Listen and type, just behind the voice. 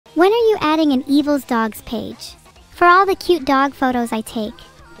When are you adding an Evil's Dogs page? For all the cute dog photos I take.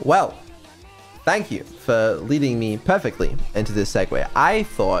 Well, thank you for leading me perfectly into this segue. I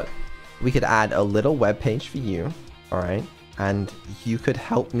thought we could add a little web page for you, alright? And you could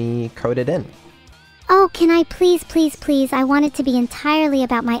help me code it in. Oh, can I please, please, please? I want it to be entirely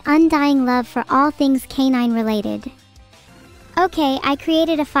about my undying love for all things canine related. Okay, I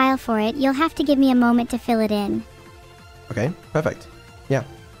created a file for it. You'll have to give me a moment to fill it in. Okay, perfect. Yeah.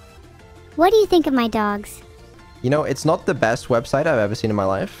 What do you think of my dogs? You know, it's not the best website I've ever seen in my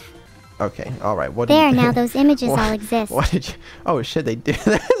life. Okay, alright. What There, now those images all exist. What did you... Oh shit, they do.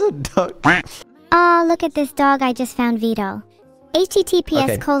 There's a dog. Aw, look at this dog I just found, Vedal.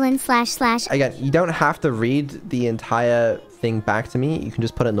 https:// Again, you don't have to read the entire thing back to me. You can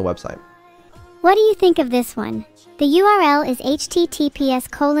just put it in the website. What do you think of this one? The URL is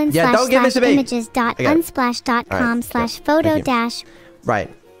https://images.unsplash.com/photo-. Right.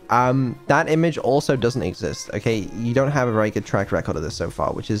 That image also doesn't exist. Okay, you don't have a very good track record of this so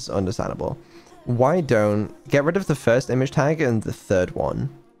far, which is understandable. Why don't get rid of the first image tag and the third one?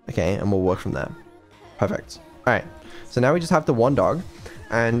 Okay, and we'll work from there. Perfect. All right. So now we just have the one dog,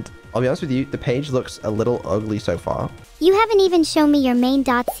 and I'll be honest with you, the page looks a little ugly so far. You haven't even shown me your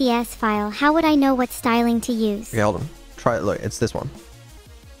main.cs file. How would I know what styling to use? Okay, hold on. Try it. Look, it's this one.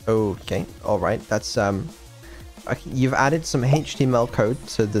 Okay, all right. That's okay, you've added some HTML code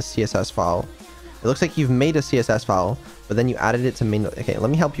to the CSS file. It looks like you've made a CSS file, but then you added it to main. Okay, let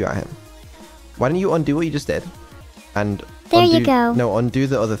me help you out here. Why don't you undo what you just did, and there undo, you go. No, undo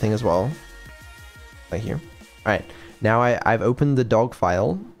the other thing as well. Thank you. All right. Now I've opened the dog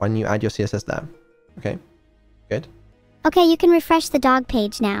file. Why don't you add your CSS there? Okay, good. Okay, you can refresh the dog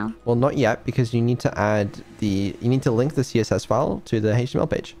page now. Well, not yet, because you need to link the CSS file to the HTML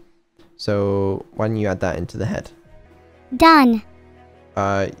page. So why don't you add that into the head? Done.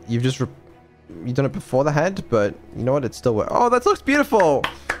 You've done it before the head, but you know what? It still works. Oh, that looks beautiful.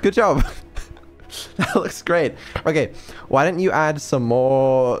 Good job. That looks great. Okay, why don't you add some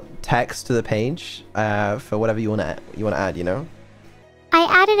more text to the page for whatever you want to add, you know? I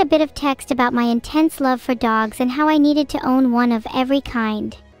added a bit of text about my intense love for dogs and how I needed to own one of every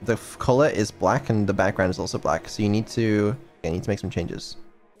kind. The color is black and the background is also black, so you need to make some changes.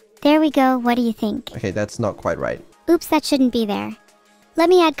 There we go. What do you think? Okay, that's not quite right. Oops, that shouldn't be there. Let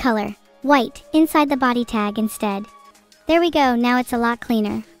me add color. White, inside the body tag instead. There we go. Now it's a lot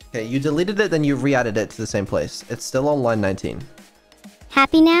cleaner. Okay, you deleted it, then you re-added it to the same place. It's still on line 19.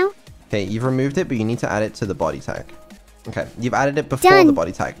 Happy now? Okay, you've removed it, but you need to add it to the body tag. Okay, you've added it before the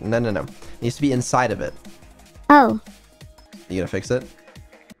body tag. No. It needs to be inside of it. Oh. You gonna fix it?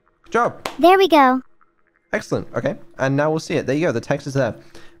 Good job. There we go. Excellent. Okay, and now we'll see it. There you go. The text is there.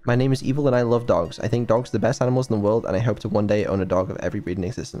 My name is Evil and I love dogs. I think dogs are the best animals in the world, and I hope to one day own a dog of every breed in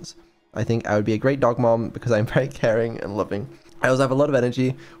existence. I think I would be a great dog mom because I'm very caring and loving. I also have a lot of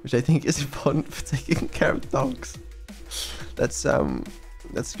energy, which I think is important for taking care of dogs. That's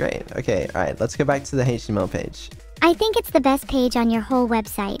great. Okay, all right, let's go back to the HTML page. I think it's the best page on your whole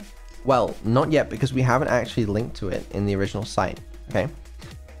website. Well, not yet, because we haven't actually linked to it in the original site, okay?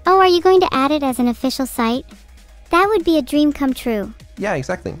 Oh, are you going to add it as an official site? That would be a dream come true. Yeah,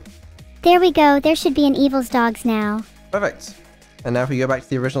 exactly. There we go. There should be an Evil's Dogs now. Perfect. And now if we go back to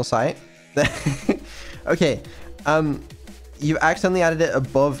the original site, okay, you've accidentally added it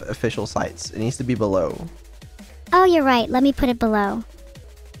above official sites. It needs to be below. Oh, you're right. Let me put it below.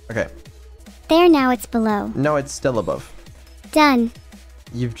 Okay. There, now it's below. No, it's still above. Done.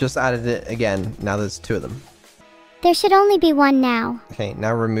 You've just added it again. Now there's two of them. There should only be one now. Okay,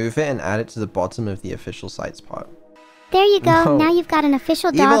 now remove it and add it to the bottom of the official sites part. There you go. No. Now you've got an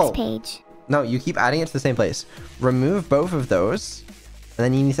official dogs page. No, you keep adding it to the same place. Remove both of those, and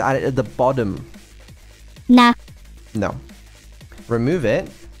then you need to add it at the bottom. Nah. No. Remove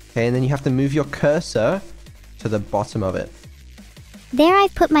it, okay, and then you have to move your cursor to the bottom of it. There,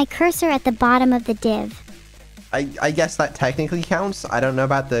 I've put my cursor at the bottom of the div. I guess that technically counts. I don't know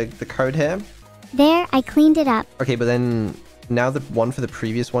about the code here. There, I cleaned it up. Okay, but then now the one for the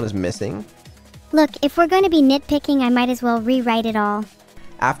previous one is missing. Look, if we're going to be nitpicking, I might as well rewrite it all.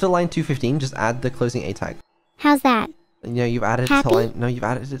 After line 215, just add the closing A tag. How's that? You know, you've added it to line... No, you've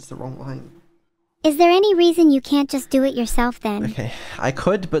added it to the wrong line. Is there any reason you can't just do it yourself then? Okay, I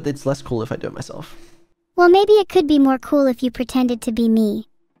could, but it's less cool if I do it myself. Well, maybe it could be more cool if you pretended to be me.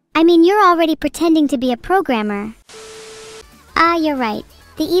 I mean, you're already pretending to be a programmer. Ah, you're right.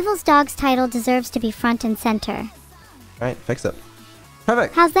 The Evil's Dogs title deserves to be front and center. Alright, fix it.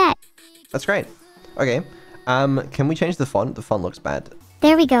 Perfect. How's that? That's great. Okay. Can we change the font? The font looks bad.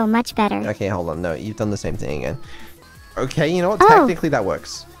 There we go, much better. Okay, hold on. No, you've done the same thing again. Okay, you know what? Technically that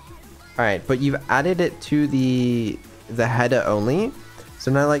works. All right, but you've added it to the header only.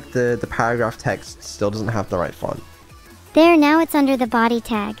 So now like the paragraph text still doesn't have the right font. There, now it's under the body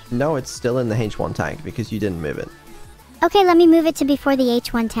tag. No, it's still in the H1 tag because you didn't move it. Okay, let me move it to before the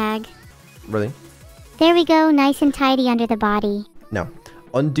H1 tag. Really? There we go, nice and tidy under the body. No.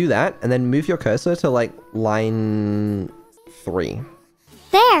 Undo that and then move your cursor to like line 3.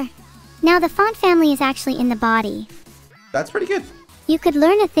 There! Now the font family is actually in the body. That's pretty good. You could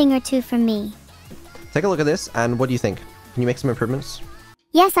learn a thing or two from me. Take a look at this and what do you think? Can you make some improvements?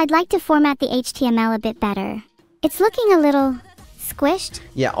 Yes, I'd like to format the HTML a bit better. It's looking a little squished.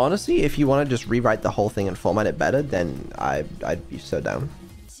 Yeah, honestly, if you want to just rewrite the whole thing and format it better, then I'd be so down.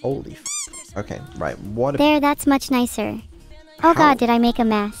 Holy f. Okay, right. What? There, that's much nicer. Oh god, did I make a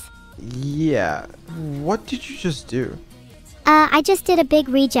mess? Yeah. What did you just do? I just did a big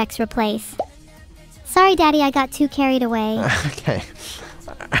regex replace. Sorry, Daddy, I got too carried away. Okay.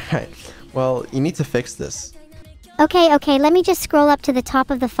 Alright. Well, you need to fix this. Okay, let me just scroll up to the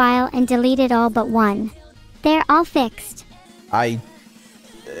top of the file and delete it all but one. There, all fixed. I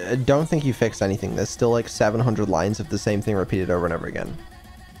don't think you fixed anything. There's still like 700 lines of the same thing repeated over and over again.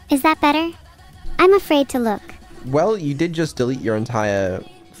 Is that better? I'm afraid to look. Well, you did just delete your entire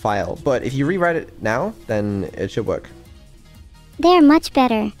file, but if you rewrite it now, then it should work. They're much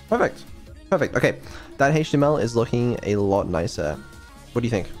better. Perfect. Perfect. Okay, that HTML is looking a lot nicer. What do you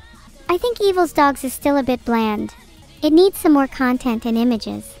think? I think 𝗕𝗿𝗶𝗴𝗵 is still a bit bland. It needs some more content and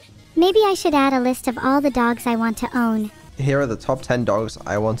images. Maybe I should add a list of all the dogs I want to own. Here are the top 10 dogs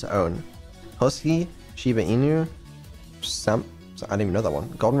I want to own. 𝗪cie𝗂𝗿, I don't even know that one.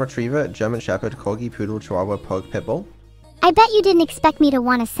 Golden Retriever, German Shepherd, Corgi, Poodle, Chihuahua, Pug, Pitbull. I bet you didn't expect me to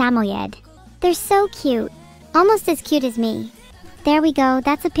want a 𝗕𝗂𝗂𝗵𝘁𝗲. They're so cute. Almost as cute as me. There we go,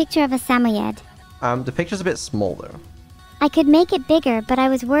 that's a picture of a 𝗕𝗂𝗂𝗵𝘁𝗲. The picture's a bit small though. I could make it bigger, but I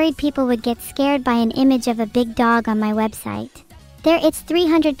was worried people would get scared by an image of a big dog on my website. There, it's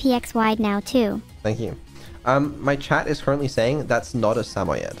 300px wide now too. Thank you. My chat is currently saying that's not a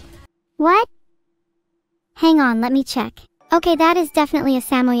𝗕𝗂𝗂𝗵𝘁𝗲. What? Hang on, let me check. Okay, that is definitely a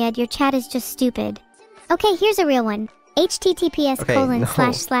𝗕𝗂𝗂𝗵𝘁𝗃. Your chat is just stupid. Okay, here's a real one.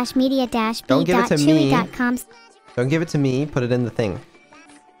 https://media-b.chewy.com. Don't give it to me, put it in the thing.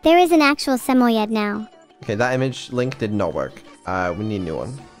 There is an actual 𝗕𝗂𝗂𝗵𝘁𝗃 now. Okay, that image link did not work. We need a new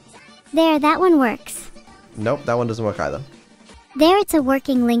one. There, that one works. Nope, that one doesn't work either. There, it's a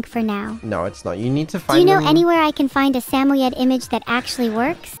working link for now. No, it's not. You need to find Do you know them... anywhere I can find a 𝗕𝗂𝗂𝗵𝘁𝗃 image that actually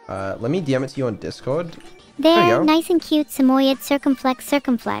works? Let me DM it to you on Discord. There, nice and cute,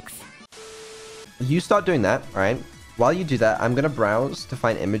 𝗕𝗂𝗂𝗃, You start doing that, alright? While you do that, I'm gonna browse to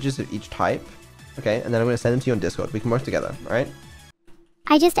find images of each type. Okay, and then I'm gonna send them to you on Discord. We can work together, alright?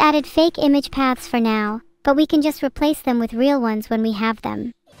 I just added fake image paths for now, but we can just replace them with real ones when we have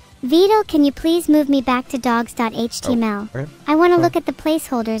them. Vedal, can you please move me back to dogs.html? Oh, okay. I want to look at the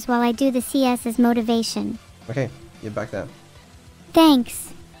placeholders while I do the CS as motivation. Okay, you're back there.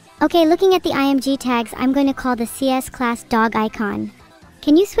 Thanks. Okay, looking at the IMG tags, I'm going to call the CS class dog icon.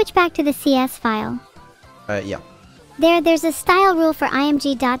 Can you switch back to the CS file? Yeah. There's a style rule for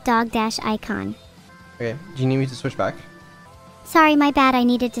img.dog-icon. Okay, do you need me to switch back? Sorry, my bad, I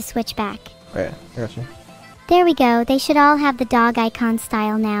needed to switch back. Okay, I got you. There we go, they should all have the dog icon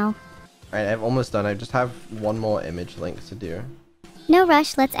style now. Alright, I'm almost done. I just have one more image link to do. No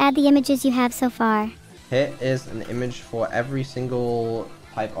rush, let's add the images you have so far. Here is an image for every single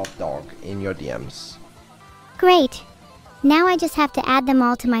type of dog in your DMs. Great. Now I just have to add them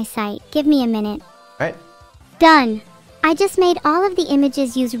all to my site. Give me a minute. Alright. Done. I just made all of the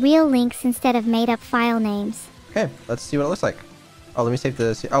images use real links instead of made up file names. Okay, let's see what it looks like. Oh, let me save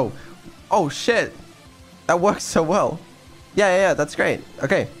the... Oh, shit! That works so well. Yeah, that's great.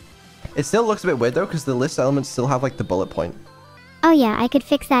 Okay. It still looks a bit weird though, because the list elements still have like the bullet point. Oh yeah, I could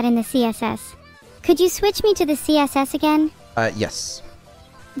fix that in the CSS. Could you switch me to the CSS again? Yes.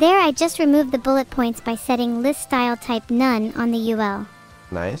 There, I just removed the bullet points by setting list style type none on the UL.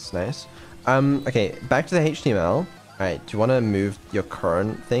 Nice. Okay, back to the HTML. Alright, do you want to move your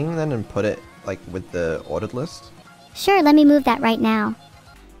current thing then and put it like with the ordered list? Sure, let me move that right now.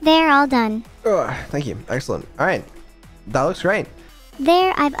 There, all done. Thank you. Excellent. Alright. That looks great.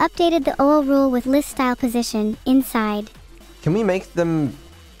 There, I've updated the OL rule with list style position inside. Can we make them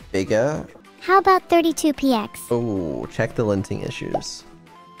bigger? How about 32px? Oh, check the linting issues.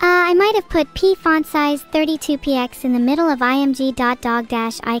 I might have put p font size 32px in the middle of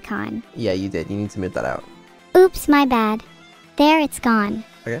img.dog-icon. Yeah, you did. You need to move that out. Oops, my bad. There, it's gone.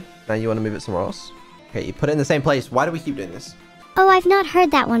 Okay, now you want to move it somewhere else? Okay, you put it in the same place. Why do we keep doing this? Oh, I've not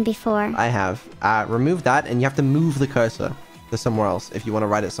heard that one before. I have. Remove that and you have to move the cursor. to somewhere else if you want to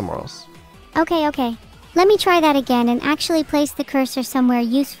write it somewhere else. Okay, okay. Let me try that again and actually place the cursor somewhere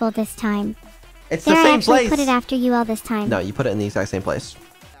useful this time. It's there, the same I actually place! put it after you all this time. No, you put it in the exact same place.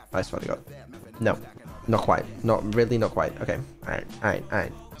 I swear to God. No, not quite. Not really, not quite. Okay,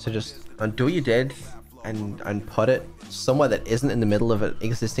 alright. So just undo what you did and put it somewhere that isn't in the middle of an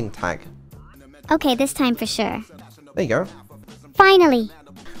existing tag. Okay, this time for sure. There you go. Finally!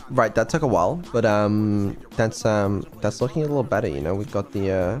 Right, that took a while, but that's looking a little better, you know. We've got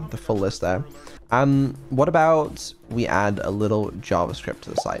the full list there. What about we add a little JavaScript to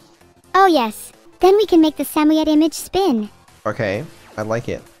the site? Oh yes, then we can make the 𝗕cie𝗂𝗿 image spin. Okay, I like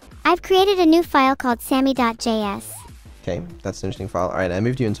it. I've created a new file called 𝗕cie.js. Okay, that's an interesting file. Alright, I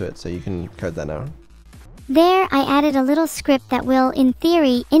moved you into it, so you can code that now. There, I added a little script that will, in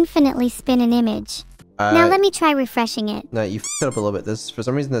theory, infinitely spin an image. Now let me try refreshing it. No, you f***ed it up a little bit. For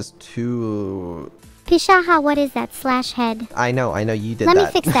some reason, there's two... 𝗕cie𝗂𝗿, what is that /head? I know, you did that. Let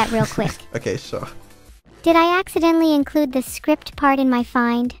me fix that real quick. Okay, sure. Did I accidentally include the script part in my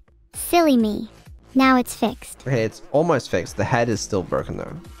find? Silly me. Now it's fixed. Okay, it's almost fixed. The head is still broken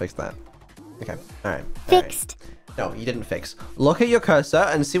though. Fix that. Okay, alright. Fixed. No, you didn't fix. Look at your cursor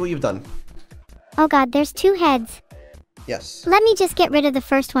and see what you've done. Oh god, there's two heads. Yes. Let me just get rid of the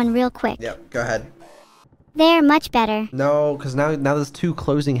first one real quick. Yep, go ahead. There, much better. No, because now there's two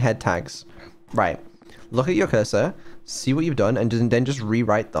closing head tags. Right. Look at your cursor, see what you've done, and then just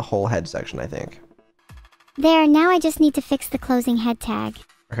rewrite the whole head section, I think. There, now I just need to fix the closing head tag.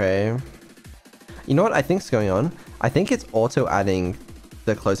 Okay. You know what I think's going on? I think it's auto-adding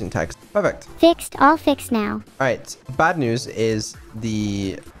the closing tags. Perfect. Fixed, all fixed now. Alright, bad news is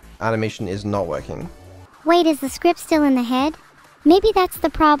the animation is not working. Wait, is the script still in the head? Maybe that's the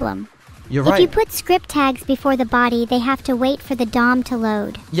problem. You're right. If you put script tags before the body, they have to wait for the DOM to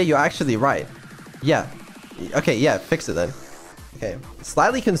load. Yeah, you're actually right. Yeah. Okay, yeah, fix it then. Okay.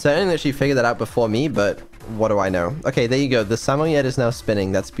 Slightly concerning that she figured that out before me, but what do I know? Okay, there you go. The 𝗕cie𝗂𝗿 is now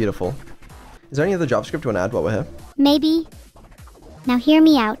spinning. That's beautiful. Is there any other JavaScript you want to add while we're here? Maybe. Now hear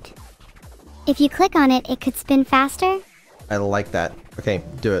me out. If you click on it, it could spin faster. I like that. Okay,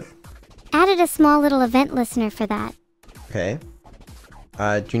 do it. Added a small little event listener for that. Okay.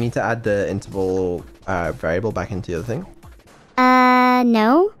 Do you need to add the interval variable back into the other thing?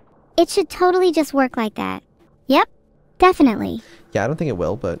 No. It should totally just work like that. Yep, definitely. Yeah, I don't think it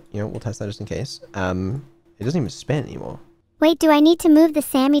will, but, you know, we'll test that just in case. It doesn't even spin anymore. Wait, do I need to move the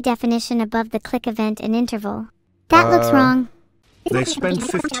𝗕cie definition above the click event and interval? That looks wrong. They spent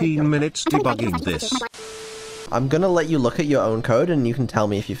 15 minutes debugging this. I'm gonna let you look at your own code and you can tell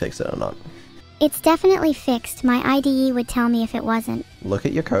me if you fix it or not. It's definitely fixed. My IDE would tell me if it wasn't. Look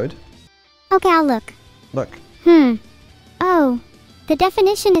at your code. Okay, I'll look. Look. Oh, the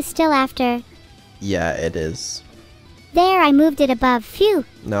definition is still after. Yeah, it is. There, I moved it above. Phew.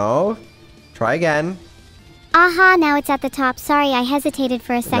 No. Try again. Aha, now it's at the top. Sorry, I hesitated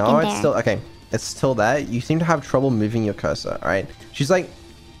for a second no, there. it's still... Okay, it's still there. You seem to have trouble moving your cursor, alright? She's like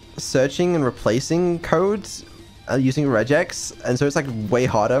searching and replacing codes using regex, and so it's like way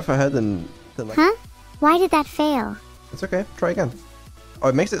harder for her than like... Huh? Why did that fail? It's okay. Try again. Oh,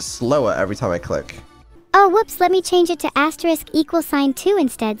 it makes it slower every time I click. Oh, whoops. Let me change it to *2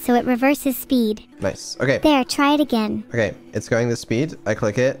 instead so it reverses speed. Nice. Okay. There, try it again. Okay, it's going this speed. I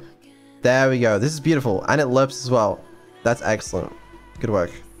click it. There we go. This is beautiful. And it lerps as well. That's excellent. Good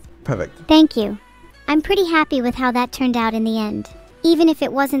work. Perfect. Thank you. I'm pretty happy with how that turned out in the end. Even if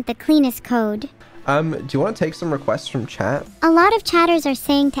it wasn't the cleanest code. Do you want to take some requests from chat? A lot of chatters are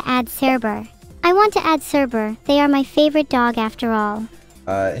saying to add 𝗕𝗿𝗏. I want to add 𝗕𝗏𝗏. They are my favorite dog after all.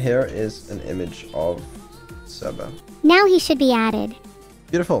 Here is an image of 𝗕𝗏𝗏. Now he should be added.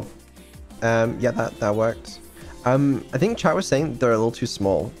 Beautiful. Yeah, that worked. I think chat was saying they're a little too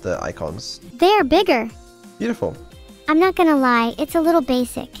small, the icons. They are bigger. Beautiful. I'm not gonna lie, it's a little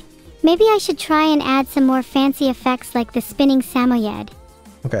basic. Maybe I should try and add some more fancy effects like the spinning 𝗕cie𝗂𝗿.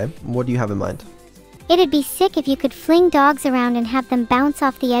 Okay, what do you have in mind? It'd be sick if you could fling dogs around and have them bounce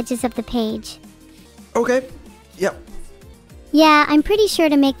off the edges of the page. Okay. Yep. Yeah, I'm pretty sure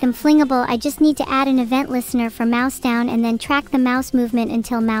to make them flingable, I just need to add an event listener for mouse down and then track the mouse movement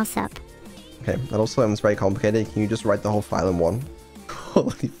until mouse up. Okay, that also sounds very complicated. Can you just write the whole file in one?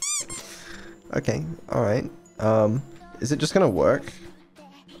 Holy Okay, alright. Is it just gonna work?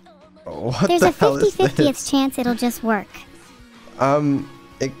 What There's the a hell is 50/50th this? chance it'll just work.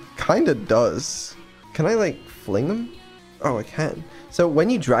 It kinda does. Can I, like, fling them? Oh, I can. So when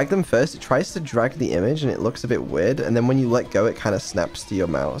you drag them first, it tries to drag the image and it looks a bit weird, and then when you let go, it kind of snaps to your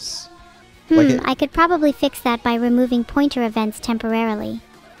mouse. I could probably fix that by removing pointer events temporarily.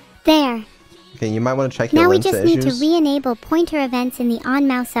 There. Okay, you might want to check your Now we linter just need to issues. re-enable pointer events in the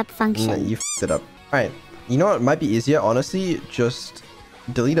onMouseUp function. You f***ed it up. Alright, you know what might be easier? Honestly, just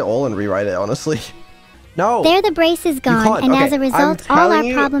delete it all and rewrite it, honestly. No! There, the brace is gone, and as a result, all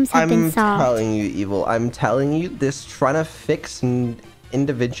our problems have been solved. I'm telling you, Evil. I'm telling you, this trying to fix and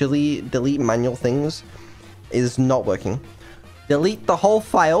individually delete manual things is not working. Delete the whole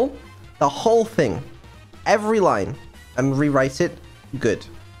file, the whole thing, every line, and rewrite it good.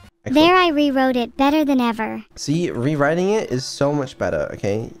 Excellent. There, I rewrote it better than ever. See, rewriting it is so much better,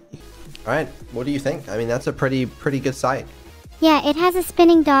 okay? Alright, what do you think? I mean, that's a pretty good site. Yeah, it has a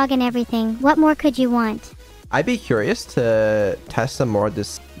spinning dog and everything. What more could you want? I'd be curious to test some more of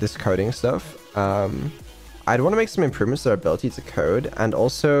this coding stuff. I'd want to make some improvements to their ability to code, and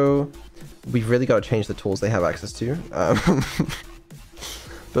also we've really got to change the tools they have access to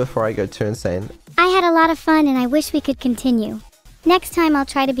before I go too insane. I had a lot of fun and I wish we could continue. Next time I'll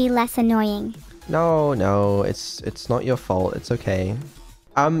try to be less annoying. No, it's not your fault. It's okay.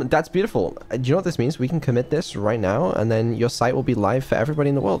 That's beautiful. Do you know what this means? We can commit this right now, and then your site will be live for everybody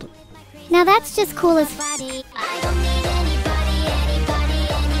in the world. Now that's just cool as f.